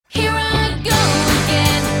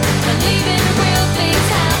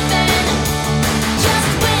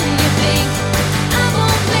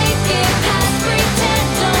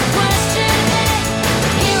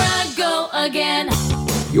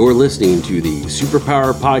You're listening to the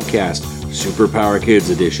Superpower Podcast, Superpower Kids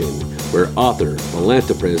Edition, where author,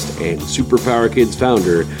 philanthropist, and Superpower Kids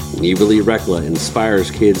founder Neva Lee Rekla inspires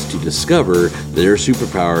kids to discover their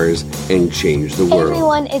superpowers and change the world. Hey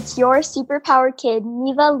everyone, it's your Superpower Kid,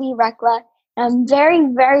 Neva Lee Rekla, and I'm very,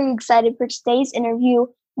 very excited for today's interview.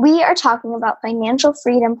 We are talking about financial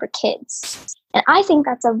freedom for kids. And I think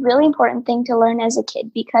that's a really important thing to learn as a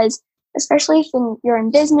kid because, especially if you're in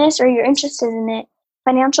business or you're interested in it,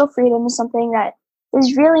 financial freedom is something that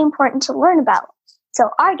is really important to learn about. So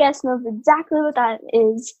our guest knows exactly what that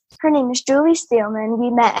is. Her name is Julie Steelman. We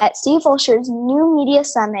met at Steve Olsher's New Media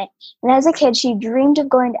Summit. And as a kid, she dreamed of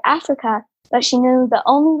going to Africa, but she knew the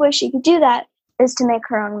only way she could do that is to make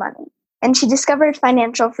her own money. And she discovered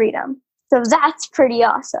financial freedom. So that's pretty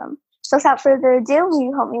awesome. So without further ado, will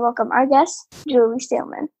you help me welcome our guest, Julie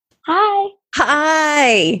Steelman. Hi.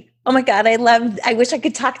 Hi. Oh my God, I wish I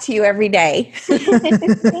could talk to you every day.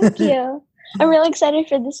 Thank you. I'm really excited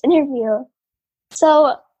for this interview.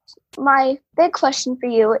 So my big question for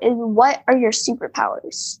you is, what are your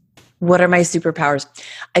superpowers? What are my superpowers?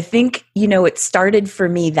 I think, it started for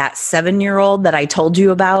me, that 7-year-old that I told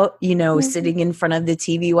you about, sitting in front of the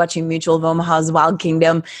TV watching Mutual of Omaha's Wild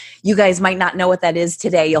Kingdom. You guys might not know what that is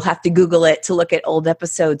today. You'll have to Google it to look at old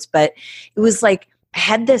episodes. But it was like, I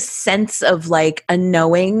had this sense of like a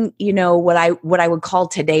knowing, what I would call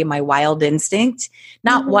today my wild instinct,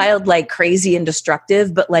 not wild, like crazy and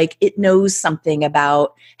destructive, but like it knows something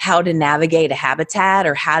about how to navigate a habitat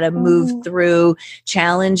or how to move through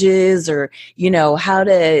challenges or, how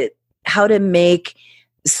to make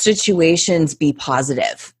situations be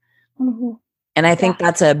positive. And I think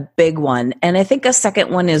that's a big one. And I think a second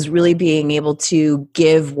one is really being able to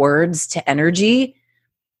give words to energy.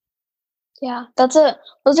 Yeah, those are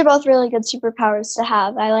both really good superpowers to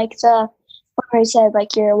have. I like the one where you said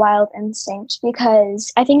like your wild instinct,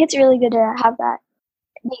 because I think it's really good to have that,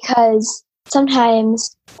 because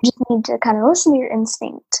sometimes you just need to kind of listen to your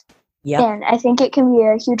instinct. Yeah. And I think it can be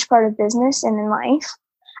a huge part of business and in life,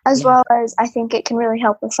 as well as I think it can really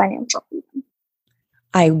help with financial freedom.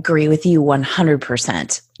 I agree with you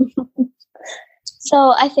 100%.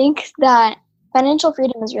 So I think that financial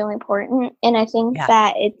freedom is really important. And I think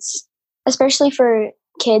that it's especially for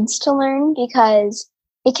kids to learn, because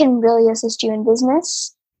it can really assist you in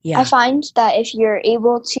business. Yeah. I find that if you're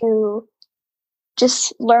able to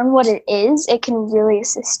just learn what it is, it can really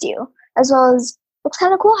assist you. As well as, it's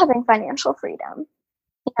kind of cool having financial freedom.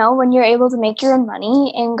 When you're able to make your own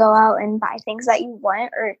money and go out and buy things that you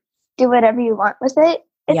want or do whatever you want with it,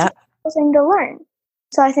 it's a cool thing to learn.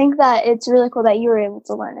 So I think that it's really cool that you were able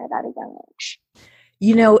to learn it at a young age.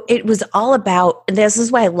 It was all about, and this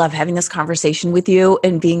is why I love having this conversation with you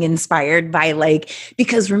and being inspired by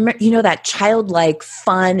because remember, that childlike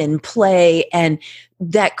fun and play and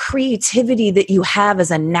that creativity that you have as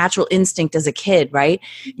a natural instinct as a kid, right?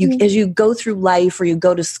 As you go through life or you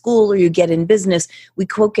go to school or you get in business, we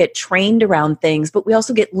quote get trained around things, but we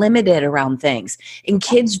also get limited around things. And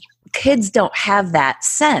kids don't have that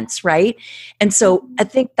sense, right? And so I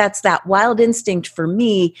think that's that wild instinct for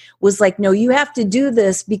me was like, no, you have to do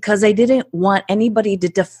this, because I didn't want anybody to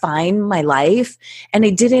define my life. And I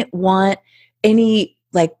didn't want any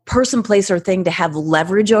person, place, or thing to have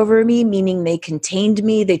leverage over me, meaning they contained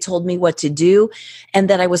me, they told me what to do, and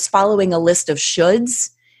that I was following a list of shoulds.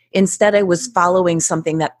 Instead, I was following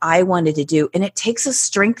something that I wanted to do. And it takes a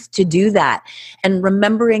strength to do that. And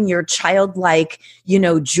remembering your childlike,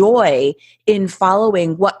 joy in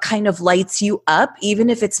following what kind of lights you up, even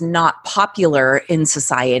if it's not popular in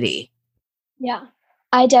society. Yeah,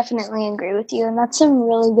 I definitely agree with you. And that's some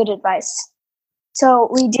really good advice. So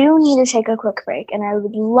we do need to take a quick break, and I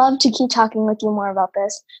would love to keep talking with you more about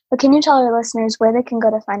this. But can you tell our listeners where they can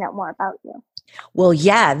go to find out more about you? Well,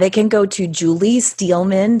 yeah, they can go to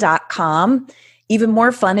juliesteelman.com. Even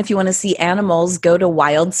more fun, if you want to see animals, go to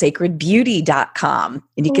wildsacredbeauty.com.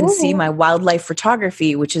 And you can see my wildlife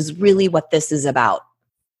photography, which is really what this is about.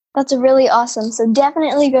 That's really awesome. So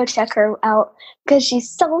definitely go check her out, because she's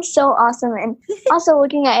so awesome. And also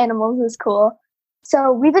looking at animals is cool.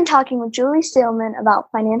 So we've been talking with Julie Steelman about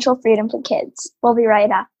financial freedom for kids. We'll be right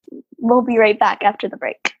back after the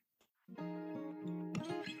break.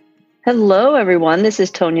 Hello, everyone. This is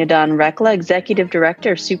Tonya Dawn Rekla, Executive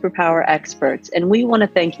Director of Superpower Experts, and we want to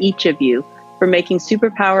thank each of you for making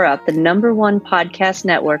Superpower Up the #1 podcast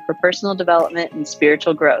network for personal development and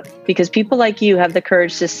spiritual growth. Because people like you have the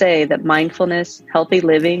courage to say that mindfulness, healthy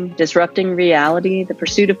living, disrupting reality, the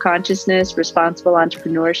pursuit of consciousness, responsible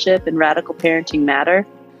entrepreneurship, and radical parenting matter.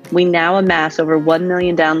 We now amass over 1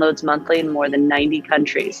 million downloads monthly in more than 90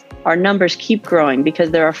 countries. Our numbers keep growing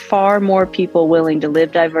because there are far more people willing to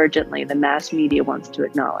live divergently than mass media wants to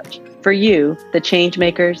acknowledge. For you, the change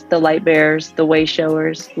makers, the light bearers, the way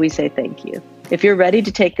showers, we say thank you. If you're ready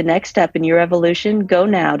to take the next step in your evolution, go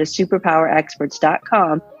now to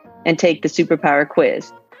superpowerexperts.com and take the Superpower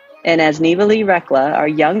quiz. And as Neva Lee Rekla, our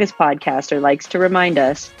youngest podcaster, likes to remind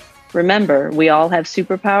us, remember, we all have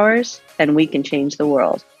superpowers and we can change the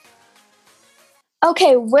world.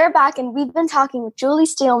 Okay, we're back and we've been talking with Julie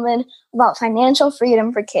Steelman about financial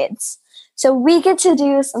freedom for kids. So we get to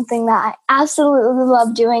do something that I absolutely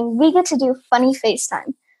love doing. We get to do funny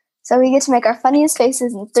FaceTime. So we get to make our funniest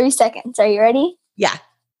faces in 3 seconds. Are you ready? Yeah.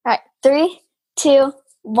 All right, 3, 2,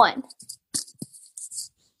 1.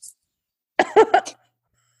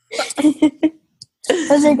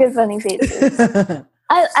 Those are good funny faces.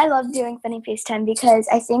 I love doing funny FaceTime because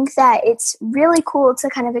I think that it's really cool to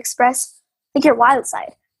kind of express like your wild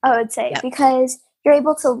side, I would say, because you're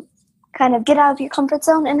able to kind of get out of your comfort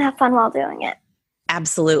zone and have fun while doing it.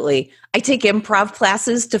 Absolutely. I take improv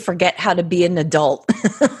classes to forget how to be an adult.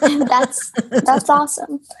 That's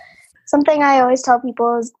awesome. Something I always tell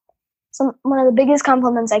people is one of the biggest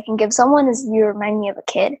compliments I can give someone is you remind me of a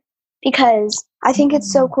kid, because I think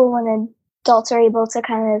it's so cool when adults are able to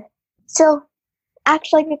kind of still act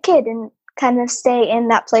like a kid and kind of stay in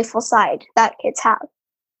that playful side that kids have,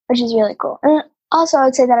 which is really cool. And also I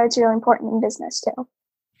would say that it's really important in business too.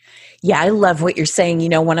 Yeah, I love what you're saying. You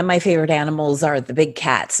know, one of my favorite animals are the big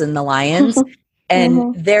cats and the lions.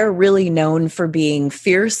 And they're really known for being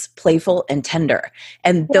fierce, playful, and tender.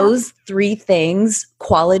 And those 3 things,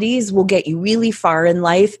 qualities, will get you really far in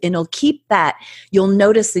life, and it'll keep that. You'll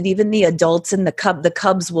notice that even the adults and the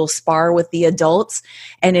cubs will spar with the adults.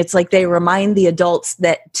 And it's like they remind the adults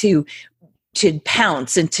that to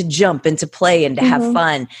pounce and to jump and to play and to have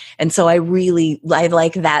fun. And so I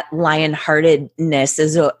like that lion-heartedness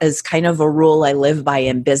as kind of a rule I live by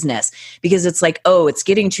in business, because it's like, oh, it's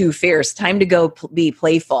getting too fierce. Time to go be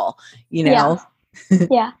playful, you know?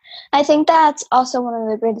 Yeah. I think that's also one of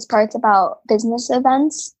the greatest parts about business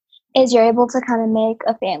events is you're able to kind of make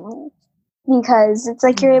a family, because it's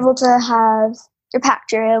like you're able to have your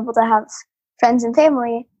pact, you're able to have friends and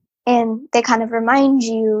family, and they kind of remind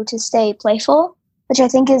you to stay playful, which I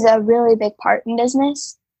think is a really big part in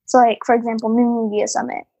business. So like, for example, New Media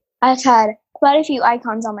Summit. I've had quite a few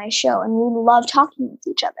icons on my show, and we love talking with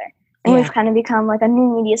each other. And we've kind of become like a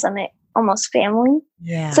New Media Summit almost family.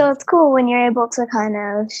 Yeah. So it's cool when you're able to kind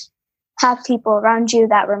of have people around you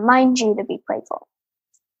that remind you to be playful.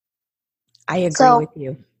 I agree with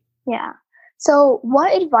you. Yeah. So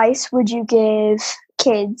what advice would you give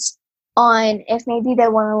kids on if maybe they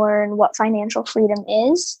want to learn what financial freedom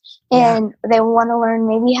is and they want to learn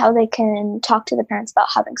maybe how they can talk to the parents about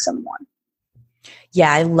having some more?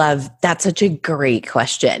 Yeah, that's such a great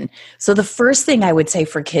question. So the first thing I would say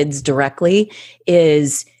for kids directly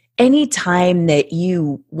is anytime that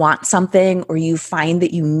you want something or you find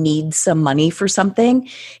that you need some money for something,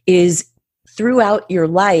 is throughout your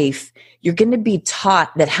life, you're going to be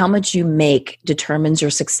taught that how much you make determines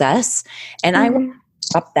your success. And I would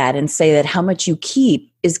up that and say that how much you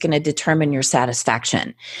keep is going to determine your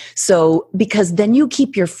satisfaction. So, because then you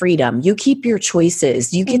keep your freedom, you keep your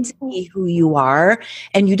choices, you get to be who you are,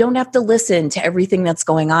 and you don't have to listen to everything that's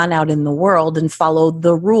going on out in the world and follow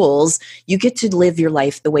the rules. You get to live your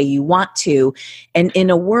life the way you want to. And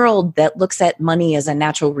in a world that looks at money as a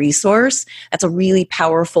natural resource, that's a really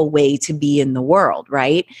powerful way to be in the world,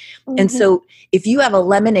 right? And so if you have a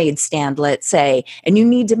lemonade stand, let's say, and you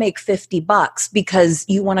need to make $50 because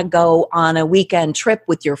you want to go on a weekend trip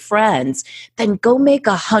with your friends, then go make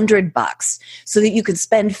 $100 so that you can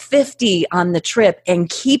spend 50 on the trip and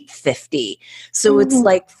keep 50. So it's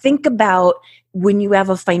like, think about when you have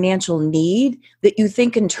a financial need that you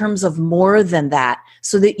think in terms of more than that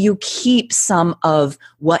so that you keep some of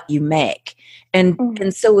what you make.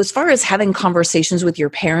 And so as far as having conversations with your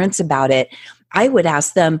parents about it, I would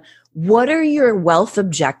ask them, what are your wealth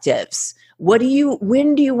objectives?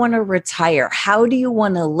 When do you want to retire? How do you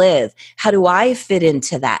want to live? How do I fit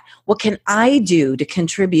into that? What can I do to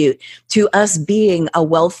contribute to us being a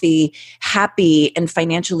wealthy, happy, and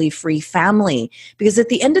financially free family? Because at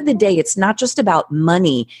the end of the day, it's not just about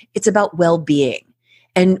money, it's about well-being.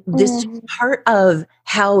 And this part of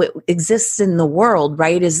how it exists in the world,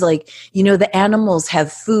 right, is like, the animals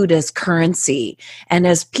have food as currency. And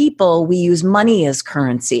as people, we use money as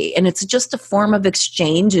currency. And it's just a form of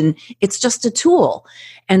exchange, and it's just a tool.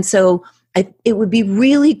 And so it would be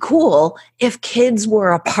really cool if kids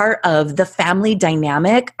were a part of the family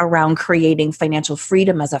dynamic around creating financial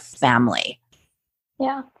freedom as a family.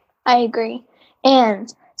 Yeah, I agree.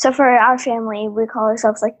 And so for our family, we call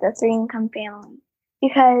ourselves like the 3-income family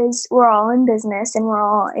because we're all in business and we're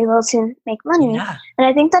all able to make money. Yeah. And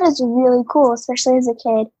I think that is really cool, especially as a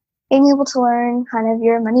kid, being able to learn kind of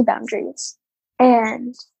your money boundaries.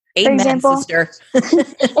 And Amen, for example, sister.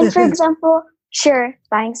 and for example, sure,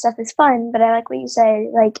 buying stuff is fun, but I like what you say.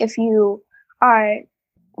 Like if you are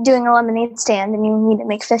doing a lemonade stand and you need to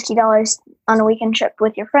make $50 on a weekend trip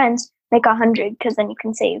with your friends, make $100 because then you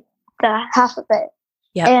can save the half of it.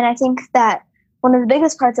 Yep. And I think that one of the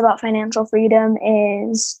biggest parts about financial freedom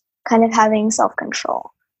is kind of having self-control,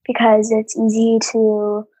 because it's easy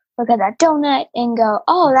to look at that donut and go,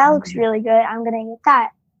 oh, that looks really good, I'm going to get that.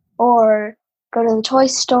 Or go to the toy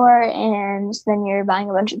store and then you're buying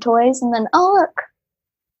a bunch of toys and then, oh, look,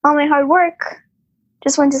 all my hard work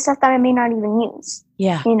just went to stuff that I may not even use.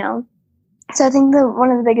 Yeah. You know? So I think that one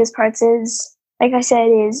of the biggest parts is, like I said,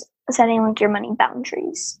 is setting like your money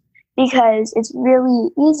boundaries, because it's really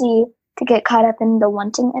easy to get caught up in the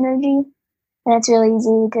wanting energy. And it's really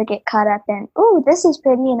easy to get caught up in, oh, this is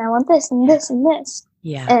pretty and I want this and this and this.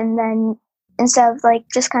 Yeah. And then instead of like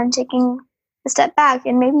just kind of taking a step back,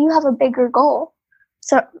 and maybe you have a bigger goal.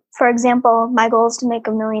 So for example, my goal is to make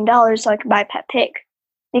 $1 million so I can buy a pet pig,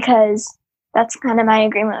 because that's kind of my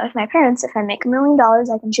agreement with my parents. If I make $1 million,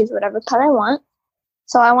 I can choose whatever pet I want.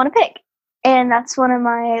 So I want a pig. And that's one of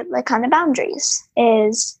my like kind of boundaries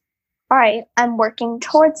is, all right, I'm working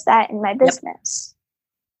towards that in my business,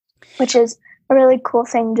 which is a really cool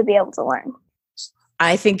thing to be able to learn.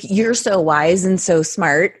 I think you're so wise and so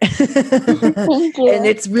smart. Thank you. And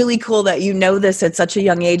it's really cool that you know this at such a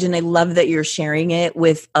young age. And I love that you're sharing it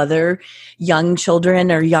with other young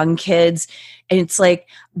children or young kids. And it's like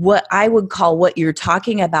what I would call what you're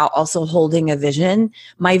talking about, also holding a vision.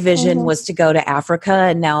 My vision was to go to Africa,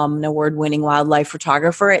 and now I'm an award-winning wildlife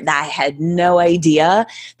photographer. And I had no idea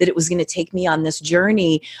that it was going to take me on this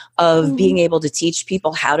journey of being able to teach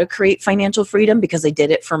people how to create financial freedom, because I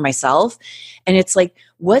did it for myself. And it's like,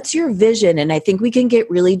 what's your vision? And I think we can get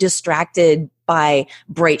really distracted by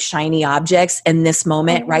bright, shiny objects in this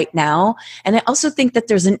moment right now. And I also think that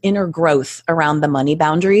there's an inner growth around the money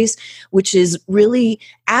boundaries, which is really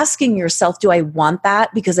asking yourself, do I want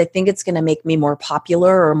that? Because I think it's going to make me more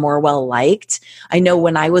popular or more well-liked. I know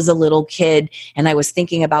when I was a little kid and I was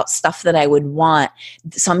thinking about stuff that I would want,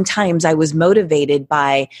 sometimes I was motivated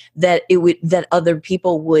by that that other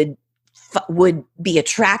people would be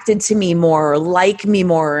attracted to me more, or like me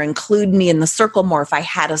more, or include me in the circle more if I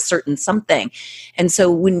had a certain something. And so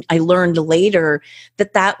when I learned later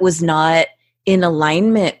that that was not in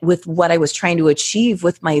alignment with what I was trying to achieve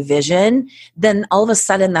with my vision, then all of a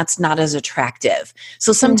sudden that's not as attractive.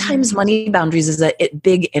 So sometimes money boundaries is a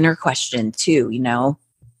big inner question too, you know?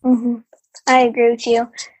 I agree with you.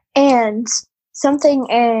 And something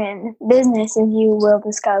in business is you will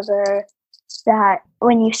discover that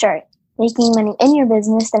when you start making money in your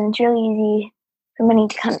business, then it's really easy for money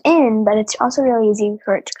to come in, but it's also really easy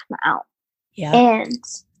for it to come out. Yeah. And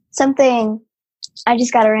something, I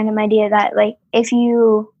just got a random idea that like if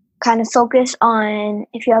you kind of focus on,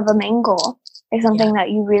 if you have a main goal or something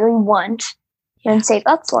that you really want, then save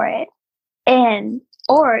up for it. And,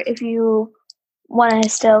 or if you want to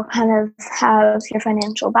still kind of have your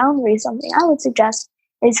financial boundaries, something I would suggest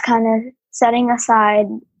is kind of setting aside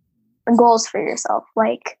goals for yourself.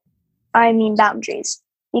 Boundaries.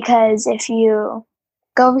 Because if you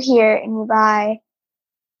go over here and you buy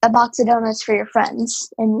a box of donuts for your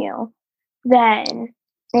friends and you, then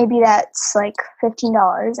maybe that's like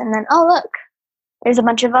 $15. And then, oh, look, there's a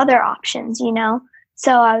bunch of other options, you know?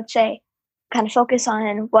 So I would say kind of focus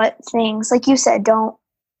on what things, like you said, don't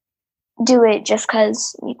do it just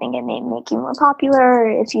because you think it may make you more popular,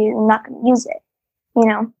 or if you're not going to use it, you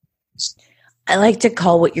know? I like to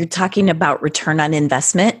call what you're talking about return on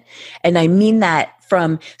investment. And I mean that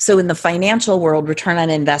so in the financial world, return on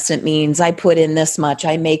investment means I put in this much,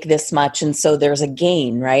 I make this much, and so there's a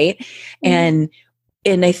gain, right? And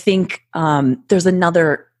I think there's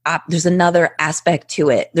another aspect to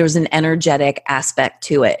it. There's an energetic aspect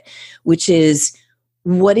to it, which is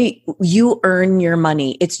you earn your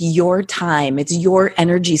money. It's your time. It's your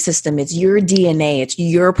energy system. It's your DNA. It's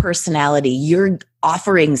your personality. You're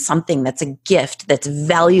offering something that's a gift, that's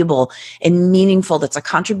valuable and meaningful, that's a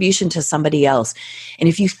contribution to somebody else. And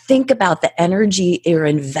if you think about the energy you're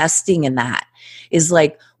investing in, that is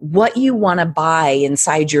like what you want to buy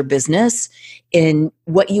inside your business and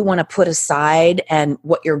what you want to put aside and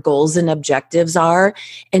what your goals and objectives are,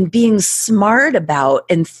 and being smart about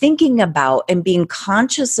and thinking about and being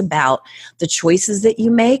conscious about the choices that you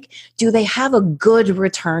make. Do they have a good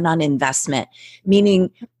return on investment? Meaning,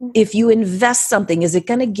 if you invest something, is it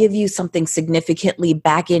going to give you something significantly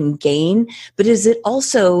back in gain? But is it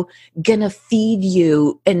also going to feed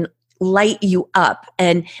you and light you up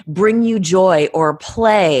and bring you joy or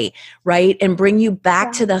play, right? And bring you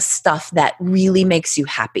back to the stuff that really makes you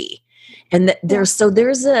happy. And there's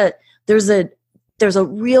a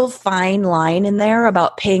real fine line in there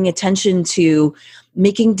about paying attention to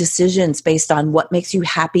making decisions based on what makes you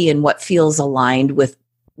happy and what feels aligned with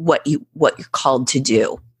what you're called to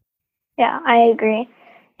do. Yeah, I agree.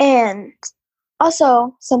 And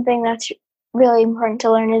also something that's really important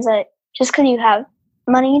to learn is that just because you have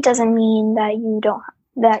money doesn't mean that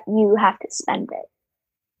you have to spend it.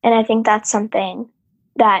 And I think that's something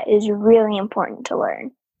that is really important to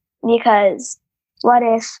learn, because what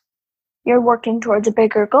if you're working towards a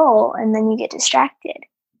bigger goal and then you get distracted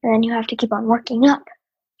and then you have to keep on working up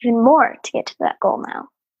even more to get to that goal now?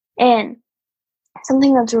 And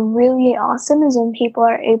something that's really awesome is when people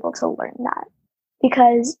are able to learn that,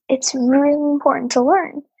 because it's really important to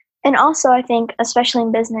learn. And also, I think, especially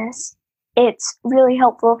in business, it's really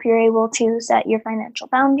helpful if you're able to set your financial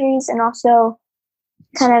boundaries, and also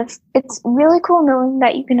it's really cool knowing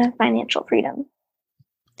that you can have financial freedom.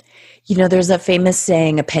 You know, there's a famous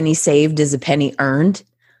saying, a penny saved is a penny earned.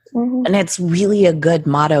 Mm-hmm. And it's really a good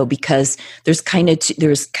motto, because there's kind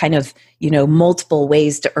of multiple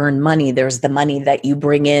ways to earn money. There's the money that you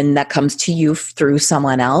bring in that comes to you through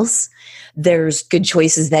someone else. There's good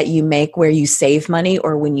choices that you make where you save money,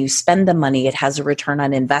 or when you spend the money, it has a return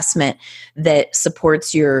on investment that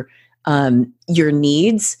supports your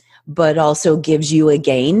needs, but also gives you a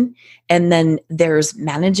gain. And then there's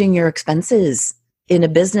managing your expenses in a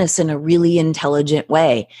business in a really intelligent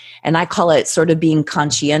way. And I call it sort of being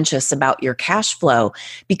conscientious about your cash flow,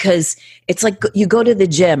 because it's like you go to the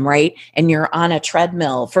gym, right? And you're on a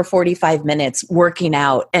treadmill for 45 minutes working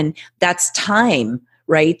out, and that's time,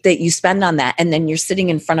 right, that you spend on that. And then you're sitting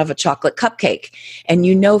in front of a chocolate cupcake. And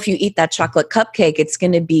you know, if you eat that chocolate cupcake, it's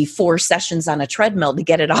going to be 4 sessions on a treadmill to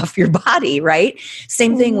get it off your body, right?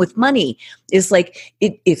 Same thing with money. Is like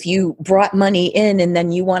if you brought money in and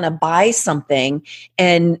then you want to buy something,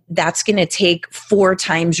 and that's going to take 4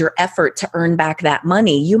 times your effort to earn back that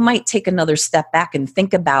money, you might take another step back and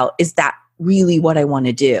think about, is that really what I want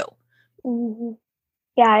to do? Mm-hmm.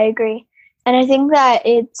 Yeah, I agree. And I think that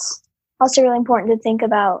it's also really important to think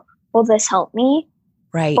about, will this help me?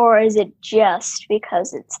 Right. Or is it just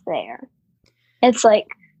because it's there? It's like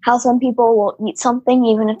how some people will eat something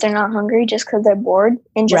even if they're not hungry just because they're bored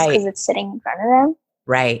and just because it's sitting in front of them.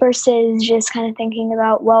 Right. Versus just kind of thinking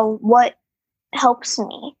about, well, what helps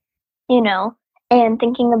me? And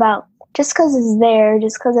thinking about, just because it's there,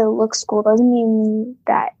 just because it looks cool, doesn't mean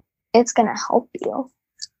that it's going to help you.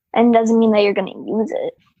 And doesn't mean that you're going to use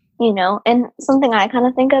it, And something I kind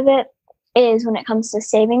of think of it is, when it comes to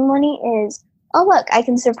saving money, is, oh, look, I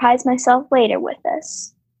can surprise myself later with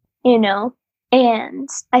this, And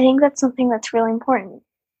I think that's something that's really important.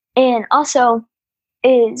 And also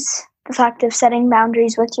is the fact of setting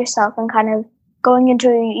boundaries with yourself and kind of going into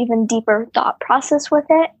an even deeper thought process with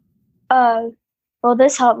it of, will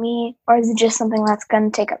this help me, or is it just something that's going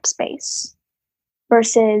to take up space?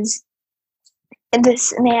 Versus,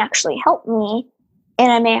 this may actually help me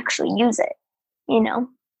and I may actually use it,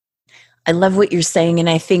 I love what you're saying. And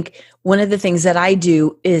I think one of the things that I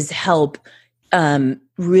do is help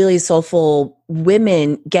really soulful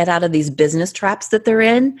women get out of these business traps that they're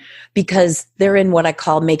in, because they're in what I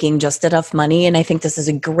call making just enough money. And I think this is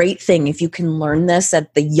a great thing if you can learn this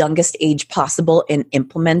at the youngest age possible and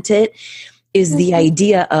implement it. Is the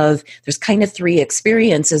idea of, there's kind of 3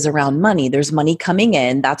 experiences around money. There's money coming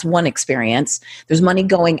in, that's one experience. There's money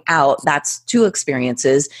going out, that's 2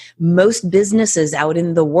 experiences. Most businesses out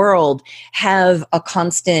in the world have a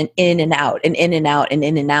constant in and out and in and out and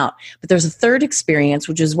in and out. But there's a 3rd experience,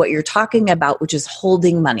 which is what you're talking about, which is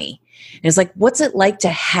holding money. And it's like, what's it like to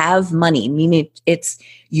have money? Meaning it's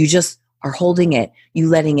you just are holding it, you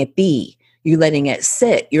letting it be, you letting it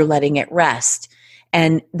sit, you're letting it rest.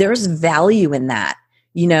 And there's value in that,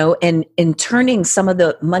 and in turning some of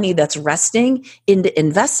the money that's resting into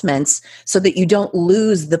investments, so that you don't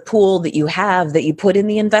lose the pool that you have that you put in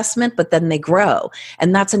the investment, but then they grow.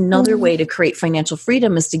 And that's another way to create financial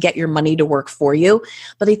freedom, is to get your money to work for you.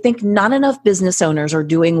 But I think not enough business owners are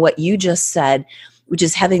doing what you just said, which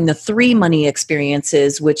is having the 3 money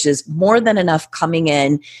experiences, which is more than enough coming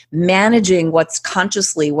in, managing what's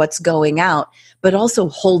going out, but also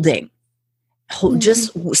holding.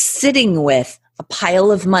 Just sitting with a pile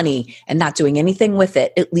of money and not doing anything with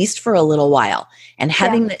it, at least for a little while, and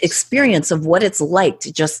having the experience of what it's like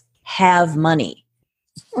to just have money.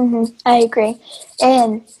 I agree.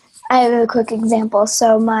 And I have a quick example.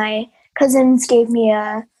 So my cousins gave me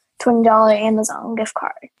a $20 Amazon gift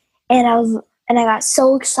card, and I got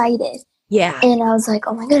so excited. Yeah. And I was like,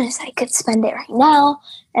 oh my goodness, I could spend it right now.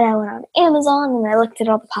 And I went on Amazon and I looked at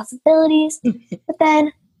all the possibilities. But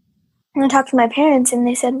then I talked to my parents and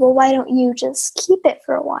they said, well, why don't you just keep it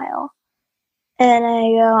for a while? And I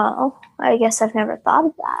go, oh, I guess I've never thought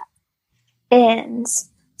of that. And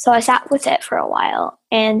so I sat with it for a while.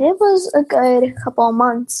 And it was a good couple of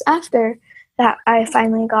months after that I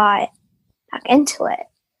finally got back into it.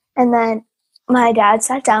 And then my dad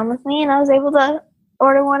sat down with me and I was able to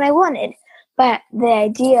order what I wanted. But the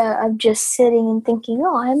idea of just sitting and thinking,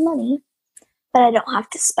 oh, I have money, but I don't have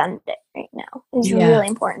to spend it right now is really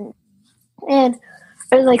important. And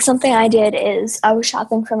or like something I did is I was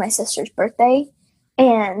shopping for my sister's birthday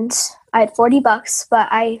and I had $40, but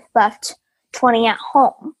I left 20 at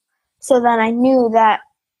home. So then I knew that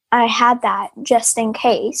I had that just in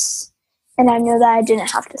case, and I knew that I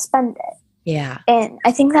didn't have to spend it. Yeah. And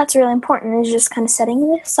I think that's really important, is just kind of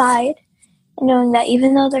setting it aside and knowing that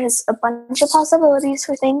even though there's a bunch of possibilities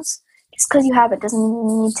for things, just because you have it doesn't mean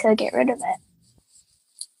you need to get rid of it.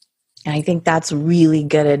 And I think that's really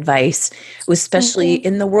good advice, especially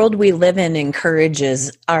in the world we live in,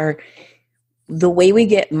 encourages the way we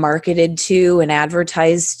get marketed to and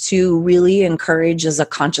advertised to really encourages a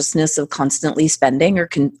consciousness of constantly spending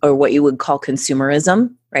or what you would call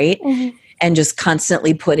consumerism, right? Mm-hmm. And just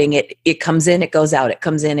constantly putting it comes in, it goes out, it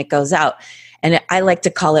comes in, it goes out. And I like to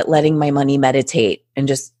call it letting my money meditate and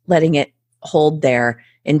just letting it hold there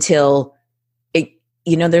until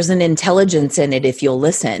there's an intelligence in it if you'll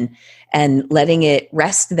listen, and letting it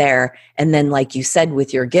rest there. And then, like you said,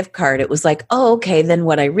 with your gift card, it was like, oh, okay, then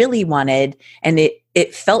what I really wanted, and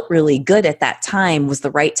it felt really good at that time, was the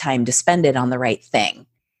right time to spend it on the right thing.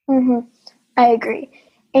 Mm-hmm. I agree.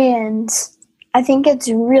 And I think it's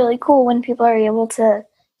really cool when people are able to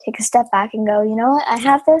take a step back and go, you know what, I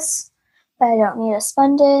have this, but I don't need to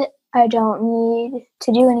spend it. I don't need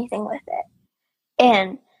to do anything with it.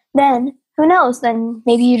 And then, who knows, then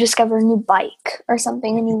maybe you discover a new bike or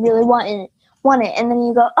something and you really want it. And then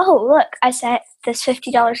you go, oh, look, I set this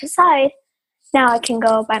 $50 aside. Now I can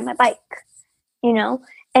go buy my bike,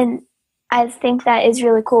 And I think that is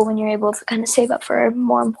really cool when you're able to kind of save up for a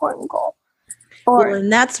more important goal.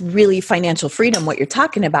 And that's really financial freedom, what you're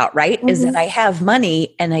talking about, right? Mm-hmm. Is that I have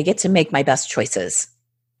money and I get to make my best choices.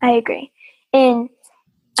 I agree. And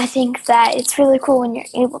I think that it's really cool when you're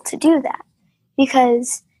able to do that,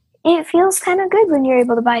 because it feels kind of good when you're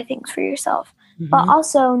able to buy things for yourself, but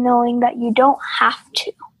also knowing that you don't have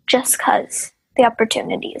to just because the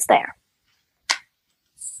opportunity is there,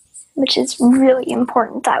 which is really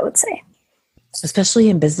important, I would say. Especially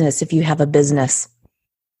in business, if you have a business.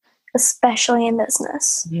 Especially in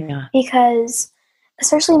business. Yeah. Because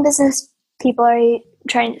especially in business, people are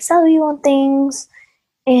trying to sell you on things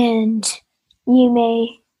and you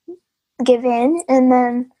may give in and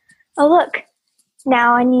then, oh, look,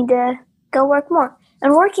 now I need to go work more.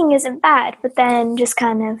 And working isn't bad, but then just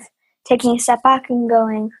kind of taking a step back and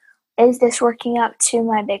going, is this working up to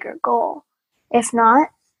my bigger goal? If not,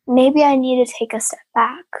 maybe I need to take a step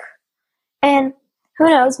back. And who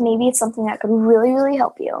knows, maybe it's something that could really, really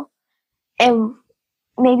help you. And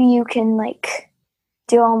maybe you can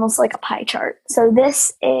do almost like a pie chart. So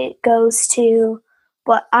it goes to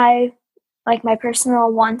what I like, my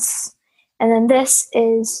personal wants. And then this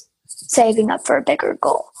is saving up for a bigger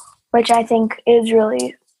goal, which I think is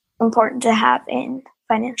really important to have in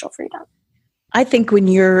financial freedom. I think when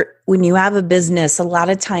you have a business, a lot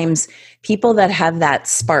of times people that have that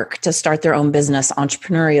spark to start their own business,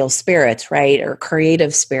 entrepreneurial spirits, right, or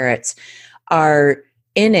creative spirits, are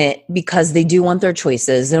in it because they do want their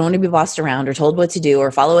choices. They don't want to be bossed around or told what to do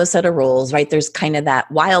or follow a set of rules, right? There's kind of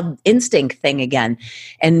that wild instinct thing again.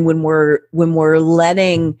 And when we're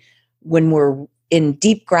in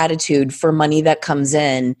deep gratitude for money that comes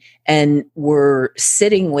in and we're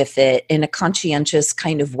sitting with it in a conscientious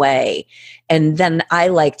kind of way, and then I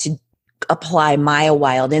like to apply my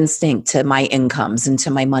wild instinct to my incomes and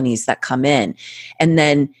to my monies that come in. And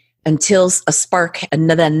then until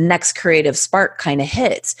the next creative spark kind of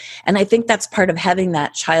hits. And I think that's part of having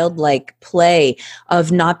that childlike play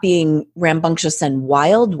of not being rambunctious and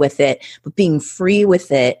wild with it, but being free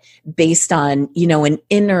with it based on,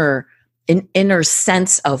 an inner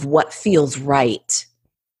sense of what feels right.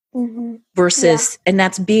 versus, and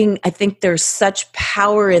that's being, I think there's such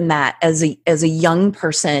power in that as a young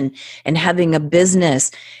person and having a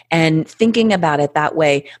business and thinking about it that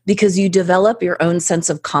way, because you develop your own sense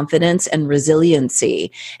of confidence and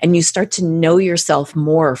resiliency, and you start to know yourself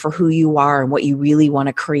more for who you are and what you really want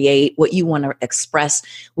to create, what you want to express,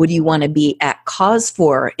 what you want to be at cause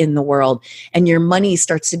for in the world. And your money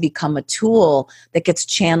starts to become a tool that gets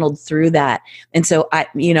channeled through that. And so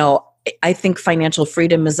I think financial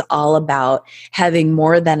freedom is all about having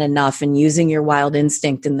more than enough and using your wild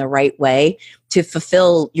instinct in the right way to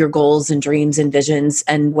fulfill your goals and dreams and visions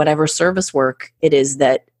and whatever service work it is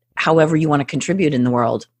that however you want to contribute in the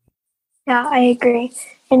world. Yeah, I agree.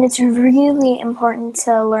 And it's really important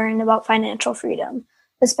to learn about financial freedom,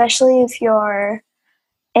 especially if you're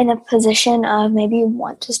in a position of maybe you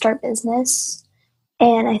want to start business.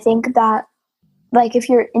 And I think that, like, if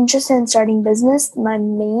you're interested in starting business, my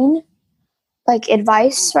main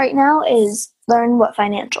advice right now is learn what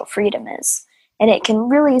financial freedom is. And it can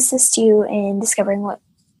really assist you in discovering what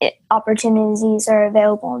opportunities are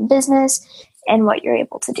available in business and what you're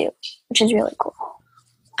able to do, which is really cool.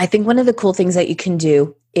 I think one of the cool things that you can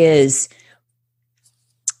do is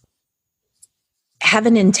have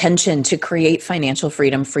an intention to create financial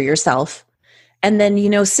freedom for yourself. And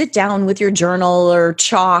then, sit down with your journal or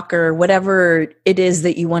chalk or whatever it is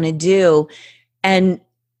that you want to do. And,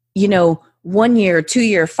 1 year, 2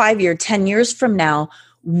 year, 5 year, 10 years from now,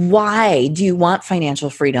 why do you want financial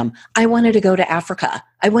freedom? I wanted to go to Africa.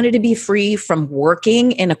 I wanted to be free from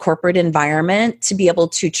working in a corporate environment, to be able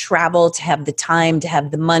to travel, to have the time, to have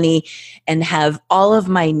the money, and have all of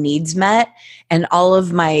my needs met and all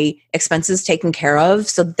of my expenses taken care of,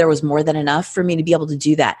 so that there was more than enough for me to be able to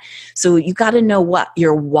do that. So you got to know what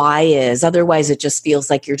your why is. Otherwise, it just feels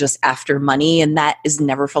like you're just after money, and that is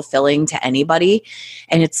never fulfilling to anybody.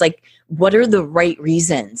 And it's like, what are the right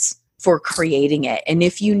reasons for creating it? And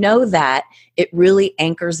if you know that, it really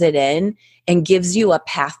anchors it in and gives you a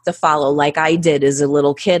path to follow. Like I did as a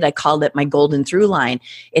little kid, I called it my golden through line.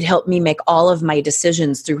 It helped me make all of my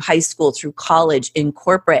decisions through high school, through college, in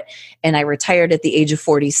corporate. And I retired at the age of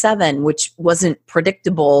 47, which wasn't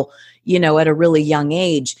predictable, at a really young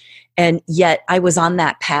age. And yet I was on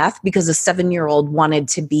that path because a 7-year-old wanted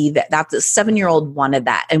to be that. The 7-year-old wanted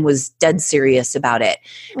that and was dead serious about it.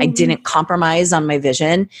 I didn't compromise on my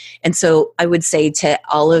vision. And so I would say to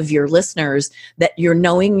all of your listeners that you're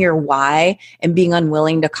knowing your why and being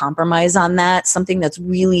unwilling to compromise on that, something that's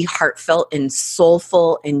really heartfelt and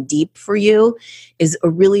soulful and deep for you, is a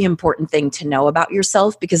really important thing to know about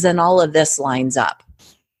yourself, because then all of this lines up.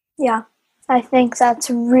 Yeah, I think that's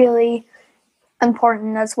really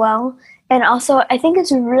important as well. And also, I think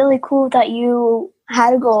it's really cool that you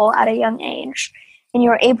had a goal at a young age and you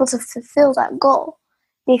were able to fulfill that goal,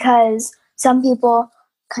 because some people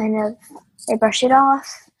they brush it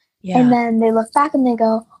off, and then they look back and they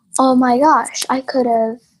go, oh my gosh, I could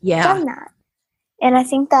have done that. And I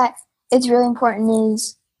think that it's really important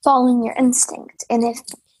is following your instinct. And if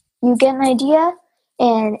you get an idea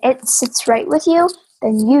and it sits right with you,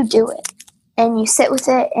 then you do it. And you sit with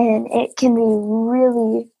it, and it can be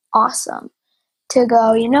really awesome to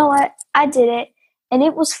go, you know what, I did it, and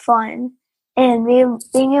it was fun. And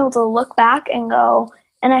being able to look back and go,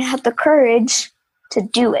 and I had the courage to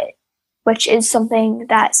do it, which is something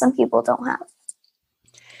that some people don't have.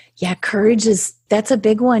 Yeah, courage that's a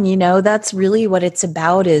big one. That's really what it's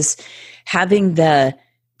about, is having the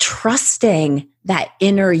trusting that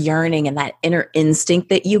inner yearning and that inner instinct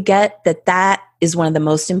that you get, that is one of the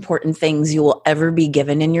most important things you will ever be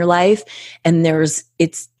given in your life. And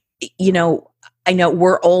I know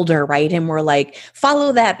we're older, right? And we're like,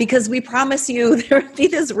 follow that, because we promise you there will be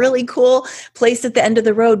this really cool place at the end of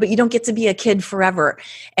the road, but you don't get to be a kid forever.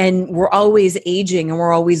 And we're always aging, and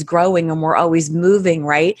we're always growing, and we're always moving,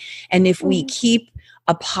 right? And if we keep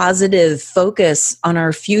a positive focus on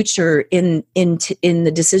our future in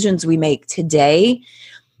the decisions we make today,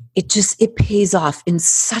 it pays off in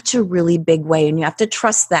such a really big way. And you have to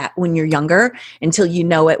trust that when you're younger until you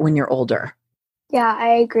know it when you're older. Yeah,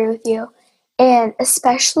 I agree with you. And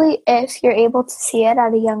especially if you're able to see it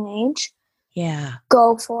at a young age,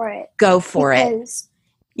 go for it. Go for it.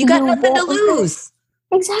 You got nothing to lose.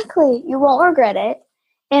 Exactly. You won't regret it.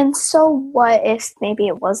 And so what if maybe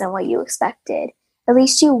it wasn't what you expected? At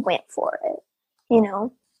least you went for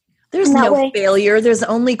it, There's no failure. There's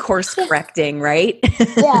only course correcting, right?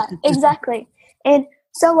 Yeah, exactly. And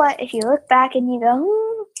so what if you look back and you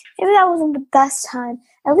go, maybe that wasn't the best time.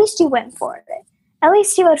 At least you went for it. At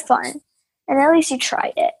least you had fun. And at least you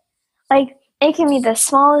tried it. Like, it can be the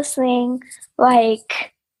smallest thing,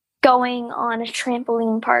 like going on a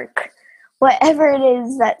trampoline park, whatever it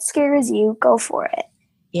is that scares you, go for it.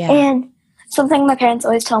 Yeah. And something my parents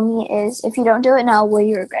always tell me is, if you don't do it now, will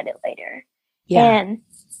you regret it later? Yeah. And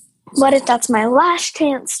what if that's my last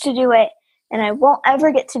chance to do it and I won't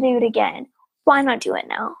ever get to do it again? Why not do it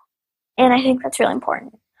now? And I think that's really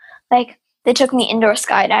important. Like, they took me indoor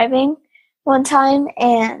skydiving one time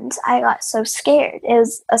and I got so scared. It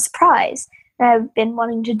was a surprise. And I've been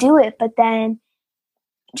wanting to do it, but then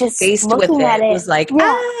just Faced looking with at it it was like, It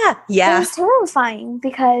was terrifying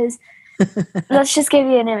because let's just give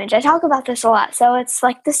you an image. I talk about this a lot. So it's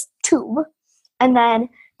like this tube, and then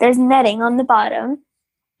there's netting on the bottom,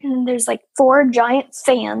 and there's like 4 giant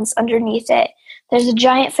fans underneath it. There's a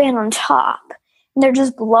giant fan on top, and they're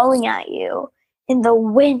just blowing at you, and the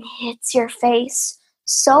wind hits your face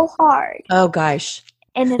so hard. Oh gosh.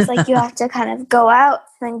 And it's like you have to kind of go out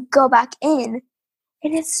and then go back in.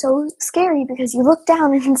 And it's so scary because you look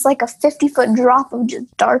down and it's like a 50-foot drop of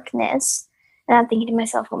just darkness. And I'm thinking to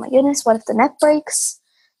myself, oh my goodness, what if the net breaks?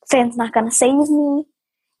 The fan's not going to save me,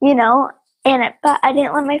 you know? But I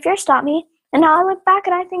didn't let my fear stop me. And now I look back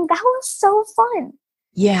and I think that was so fun.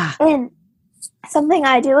 Yeah. And something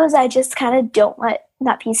I do is I just kind of don't let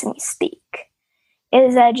that piece of me speak.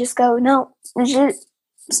 Is I just go, no, just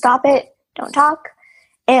stop it, don't talk.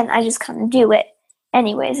 And I just kind of do it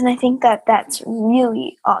anyways. And I think that that's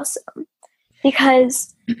really awesome.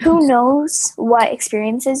 Because who knows what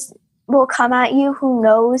experiences will come at you? Who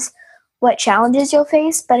knows what challenges you'll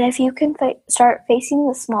face? But if you can start facing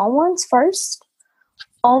the small ones first,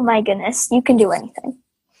 oh my goodness, you can do anything.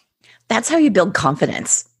 That's how you build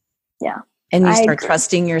confidence. Yeah. And you I start agree.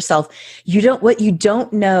 trusting yourself. what you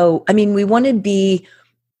don't know. I mean, we want to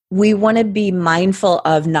be mindful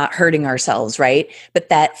of not hurting ourselves, right? But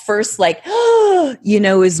that first, like,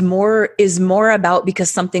 is more about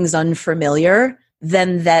because something's unfamiliar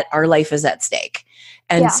than that our life is at stake.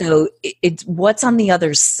 And so it's what's on the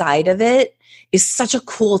other side of it is such a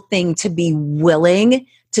cool thing to be willing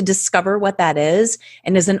to discover what that is.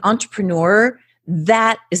 And as an entrepreneur,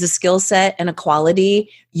 that is a skill set and a quality.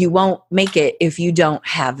 You won't make it if you don't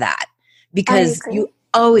have that, because you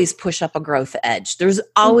always push up a growth edge. There's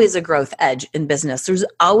always a growth edge in business. There's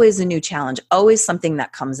always a new challenge, always something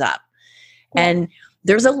that comes up. Yeah. And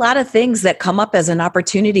there's a lot of things that come up as an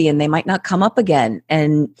opportunity and they might not come up again.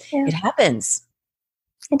 And it happens.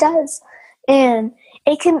 It does. And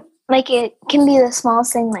it can be the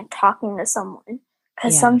smallest thing, like talking to someone.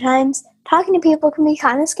 Because sometimes talking to people can be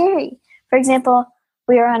kind of scary. For example,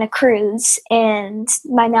 we were on a cruise and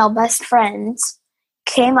my now best friends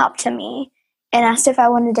came up to me and asked if I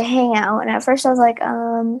wanted to hang out. And at first I was like,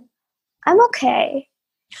 I'm okay.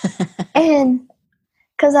 And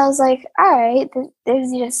because I was like, all right,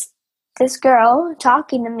 there's just this girl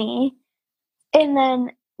talking to me. And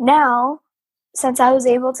then now, since I was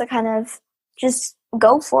able to kind of just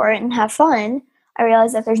go for it and have fun, I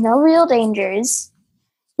realized that there's no real dangers,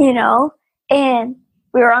 and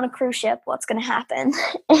we were on a cruise ship. What's going to happen?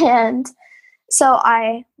 And so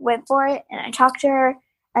I went for it and I talked to her,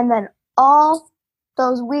 and then all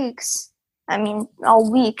week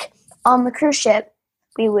on the cruise ship,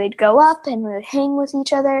 we would go up and we would hang with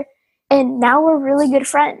each other, and now we're really good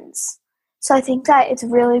friends. So I think that it's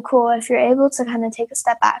really cool if you're able to kind of take a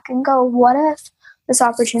step back and go, what if this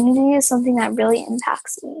opportunity is something that really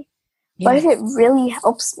impacts me? Yeah. What if it really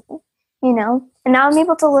helps me, And now I'm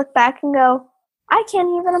able to look back and go, I can't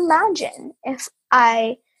even imagine if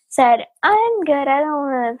I said, I'm good, I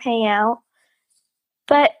don't want to hang out.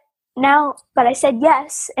 But I said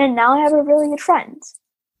yes, and now I have a really good friend.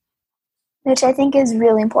 Which I think is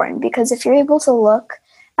really important, because if you're able to look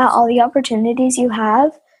at all the opportunities you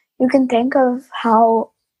have, you can think of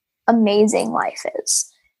how amazing life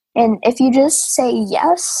is. And if you just say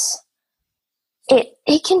yes,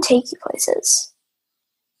 it can take you places.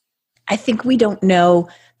 I think we don't know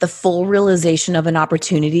the full realization of an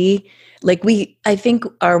opportunity. I think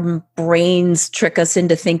our brains trick us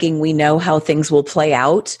into thinking we know how things will play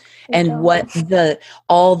out and what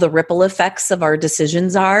all the ripple effects of our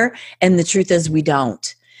decisions are. And the truth is we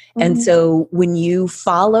don't. Mm-hmm. And so when you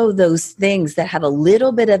follow those things that have a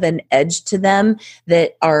little bit of an edge to them,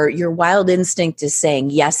 that are your wild instinct is saying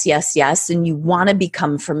yes, yes, yes, and you want to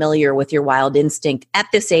become familiar with your wild instinct at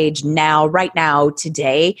this age now, right now,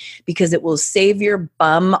 today, because it will save your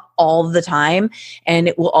bum all the time, and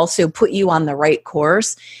it will also put you on the right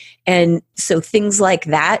course. And so things like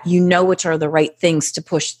that, which are the right things to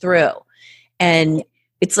push through. And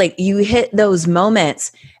it's like you hit those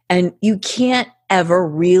moments and you can't ever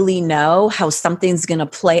really know how something's going to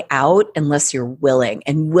play out unless you're willing.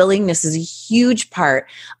 And willingness is a huge part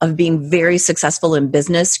of being very successful in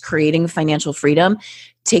business, creating financial freedom,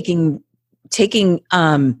 taking taking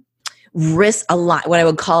risk a lot, what I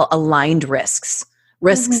would call aligned risks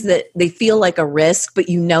that they feel like a risk, but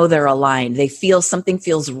they're aligned. They feel something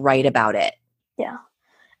feels right about it. Yeah,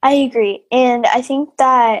 I agree. And I think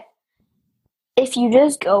that if you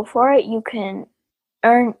just go for it, you can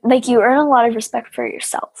earn a lot of respect for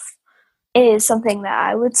yourself. It is something that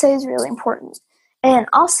I would say is really important. And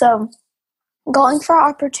also, going for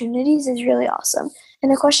opportunities is really awesome.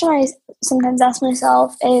 And the question I sometimes ask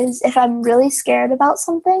myself is if I'm really scared about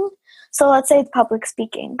something. So let's say it's public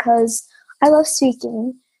speaking, because I love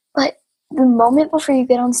speaking, but the moment before you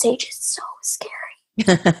get on stage is so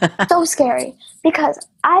scary. So scary. Because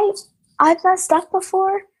I've messed up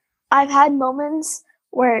before. I've had moments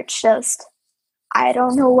where it's just, I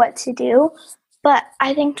don't know what to do. But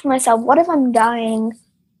I think to myself, what if I'm dying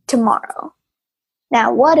tomorrow?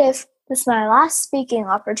 Now, what if this is my last speaking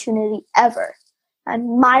opportunity ever? I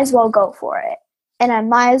might as well go for it. And I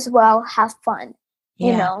might as well have fun,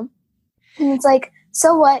 you know? And it's like,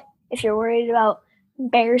 so what if you're worried about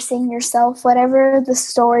embarrassing yourself, whatever the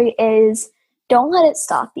story is, don't let it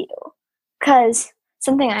stop you. Because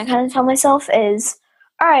something I kind of tell myself is,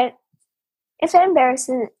 all right, if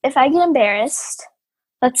I get embarrassed,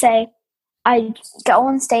 let's say I go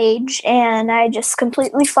on stage and I just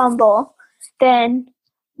completely fumble, then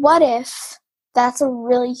what if that's a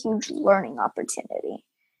really huge learning opportunity?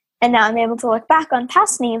 And now I'm able to look back on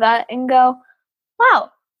past Neva and go, wow,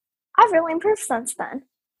 I've really improved since then,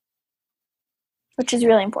 which is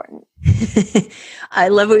really important. I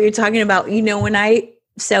love what you're talking about.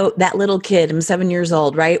 So that little kid, I'm 7 years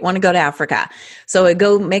old, right? Want to go to Africa. So I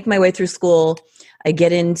go make my way through school. I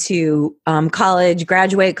get into college,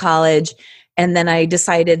 graduate college. And then I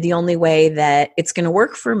decided the only way that it's going to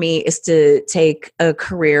work for me is to take a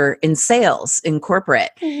career in sales, in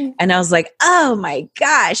corporate. Mm-hmm. And I was like, oh my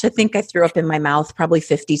gosh, I think I threw up in my mouth probably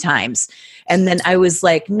 50 times. And then I was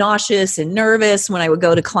like nauseous and nervous when I would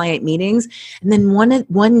go to client meetings. And then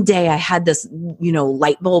one day I had this,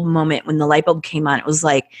 light bulb moment. When the light bulb came on, it was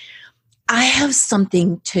like, I have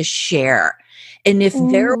something to share. And if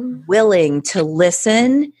they're willing to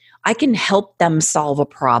listen, I can help them solve a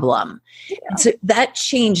problem. Yeah. And so that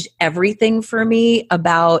changed everything for me.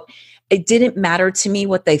 It didn't matter to me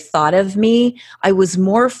what they thought of me. I was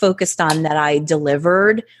more focused on that I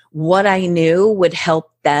delivered what I knew would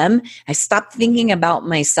help them. I stopped thinking about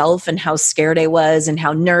myself and how scared I was and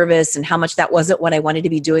how nervous and how much that wasn't what I wanted to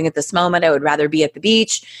be doing at this moment. I would rather be at the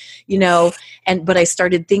beach, but I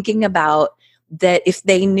started thinking about that if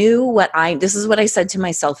they knew this is what I said to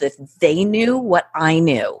myself, if they knew what I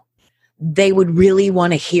knew, they would really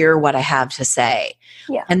want to hear what I have to say.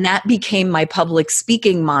 Yeah. And that became my public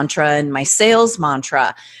speaking mantra and my sales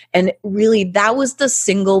mantra. And really, that was the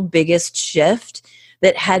single biggest shift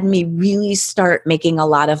that had me really start making a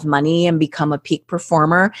lot of money and become a peak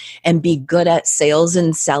performer and be good at sales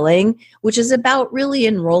and selling, which is about really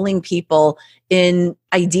enrolling people in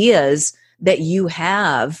ideas that you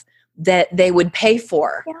have that they would pay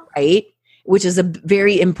for, right? Which is a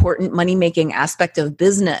very important money-making aspect of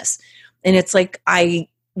business. And it's like, I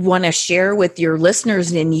want to share with your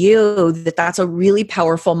listeners and you that that's a really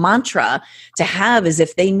powerful mantra to have, is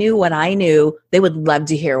if they knew what I knew, they would love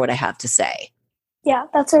to hear what I have to say. Yeah,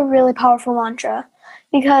 that's a really powerful mantra,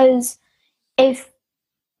 because kind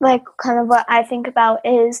of what I think about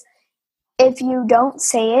is, if you don't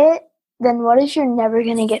say it, then what if you're never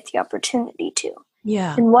going to get the opportunity to?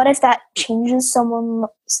 Yeah. And what if that changes someone's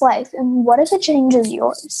life? And what if it changes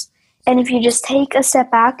yours? And if you just take a step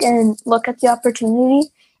back and look at the opportunity,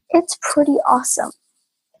 it's pretty awesome,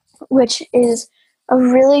 which is a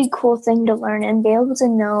really cool thing to learn and be able to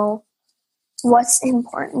know what's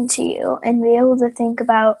important to you and be able to think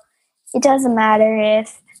about, it doesn't matter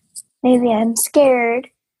if maybe I'm scared,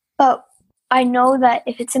 but I know that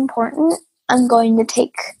if it's important, I'm going to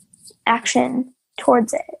take action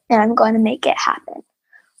towards it and I'm going to make it happen,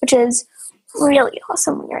 which is really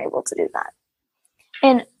awesome when you're able to do that.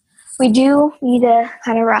 And we do need to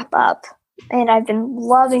kind of wrap up, and I've been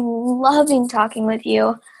loving talking with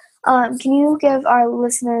you. Can you give our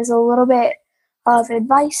listeners a little bit of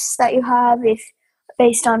advice that you have, if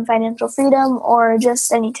based on financial freedom, or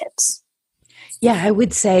just any tips? Yeah, I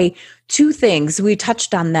would say 2 things. We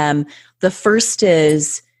touched on them. The first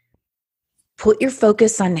is put your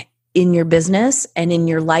focus in your business and in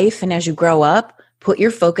your life, and as you grow up, put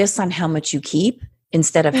your focus on how much you keep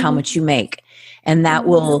instead of how much you make. And that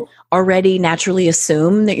will already naturally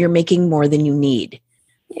assume that you're making more than you need.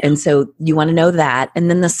 Yeah. And so you want to know that. And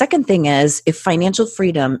then the second thing is, if financial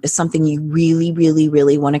freedom is something you really, really,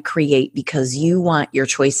 really want to create because you want your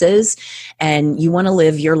choices and you want to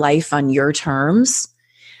live your life on your terms,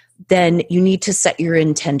 then you need to set your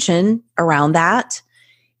intention around that.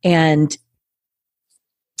 And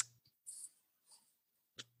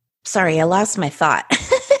sorry, I lost my thought.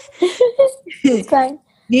 It's fine.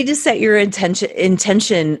 You need to set your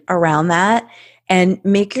intention around that and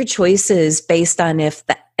make your choices based on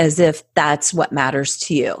as if that's what matters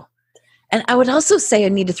to you. And I would also say, I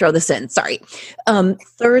need to throw this in, sorry.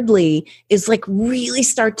 Thirdly, is like really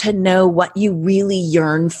start to know what you really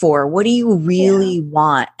yearn for. What do you really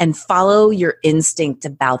want? And follow your instinct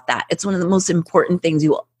about that. It's one of the most important things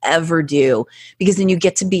you will ever do, because then you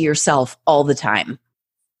get to be yourself all the time.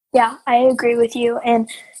 Yeah, I agree with you. And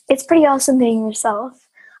it's pretty awesome being yourself.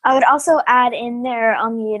 I would also add in there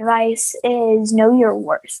on the advice is know your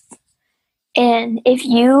worth. And if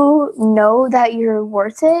you know that you're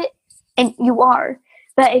worth it, and you are,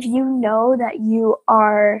 but if you know that you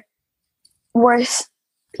are worth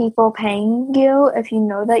people paying you, if you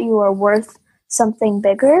know that you are worth something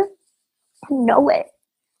bigger, know it.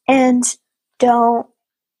 And don't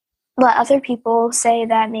let other people say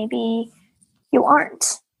that maybe you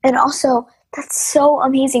aren't. And also, that's so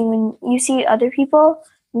amazing when you see other people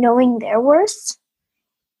knowing their worth,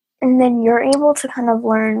 and then you're able to kind of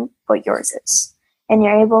learn what yours is. And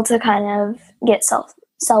you're able to kind of get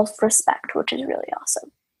self-respect, which is really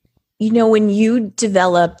awesome. You know, when you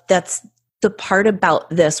develop, that's the part about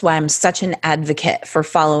this, why I'm such an advocate for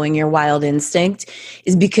following your wild instinct,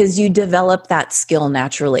 is because you develop that skill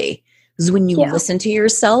naturally. Because when you listen to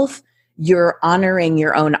yourself, you're honoring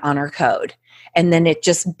your own honor code. And then it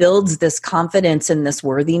just builds this confidence and this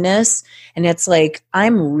worthiness. And it's like,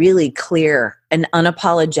 I'm really clear and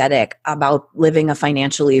unapologetic about living a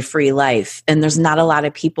financially free life. And there's not a lot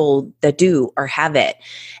of people that do or have it.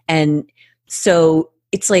 And so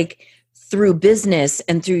it's like through business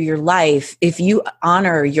and through your life, if you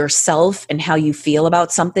honor yourself and how you feel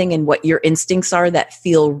about something and what your instincts are that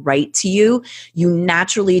feel right to you, you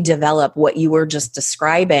naturally develop what you were just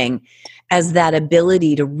describing as that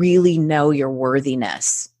ability to really know your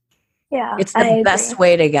worthiness. Yeah, it's the best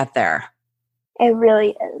way to get there. It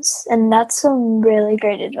really is. And that's some really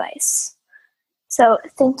great advice. So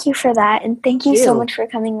thank you for that. And thank you so much for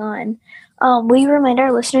coming on. Will you remind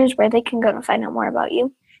our listeners where they can go to find out more about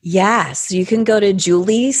you? Yes, you can go to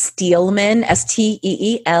Julie Steelman,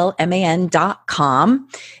 STEELMAN.com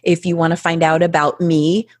if you want to find out about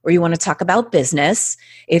me or you want to talk about business.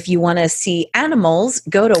 If you want to see animals,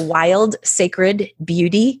 go to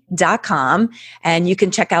wildsacredbeauty.com and you can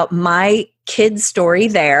check out my kid's story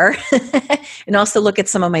there and also look at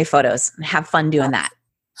some of my photos and have fun doing that.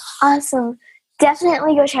 Awesome.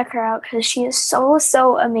 Definitely go check her out because she is so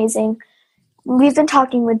amazing. We've been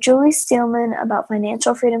talking with Julie Steelman about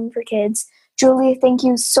financial freedom for kids. Julie, thank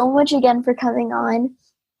you so much again for coming on.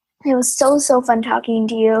 It was so fun talking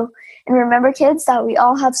to you. And remember, kids, that we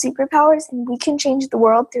all have superpowers and we can change the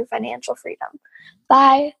world through financial freedom.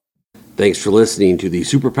 Bye. Thanks for listening to the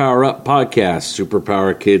Superpower Up podcast,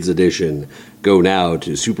 Superpower Kids Edition. Go now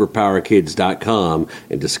to superpowerkids.com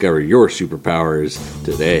and discover your superpowers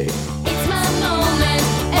today.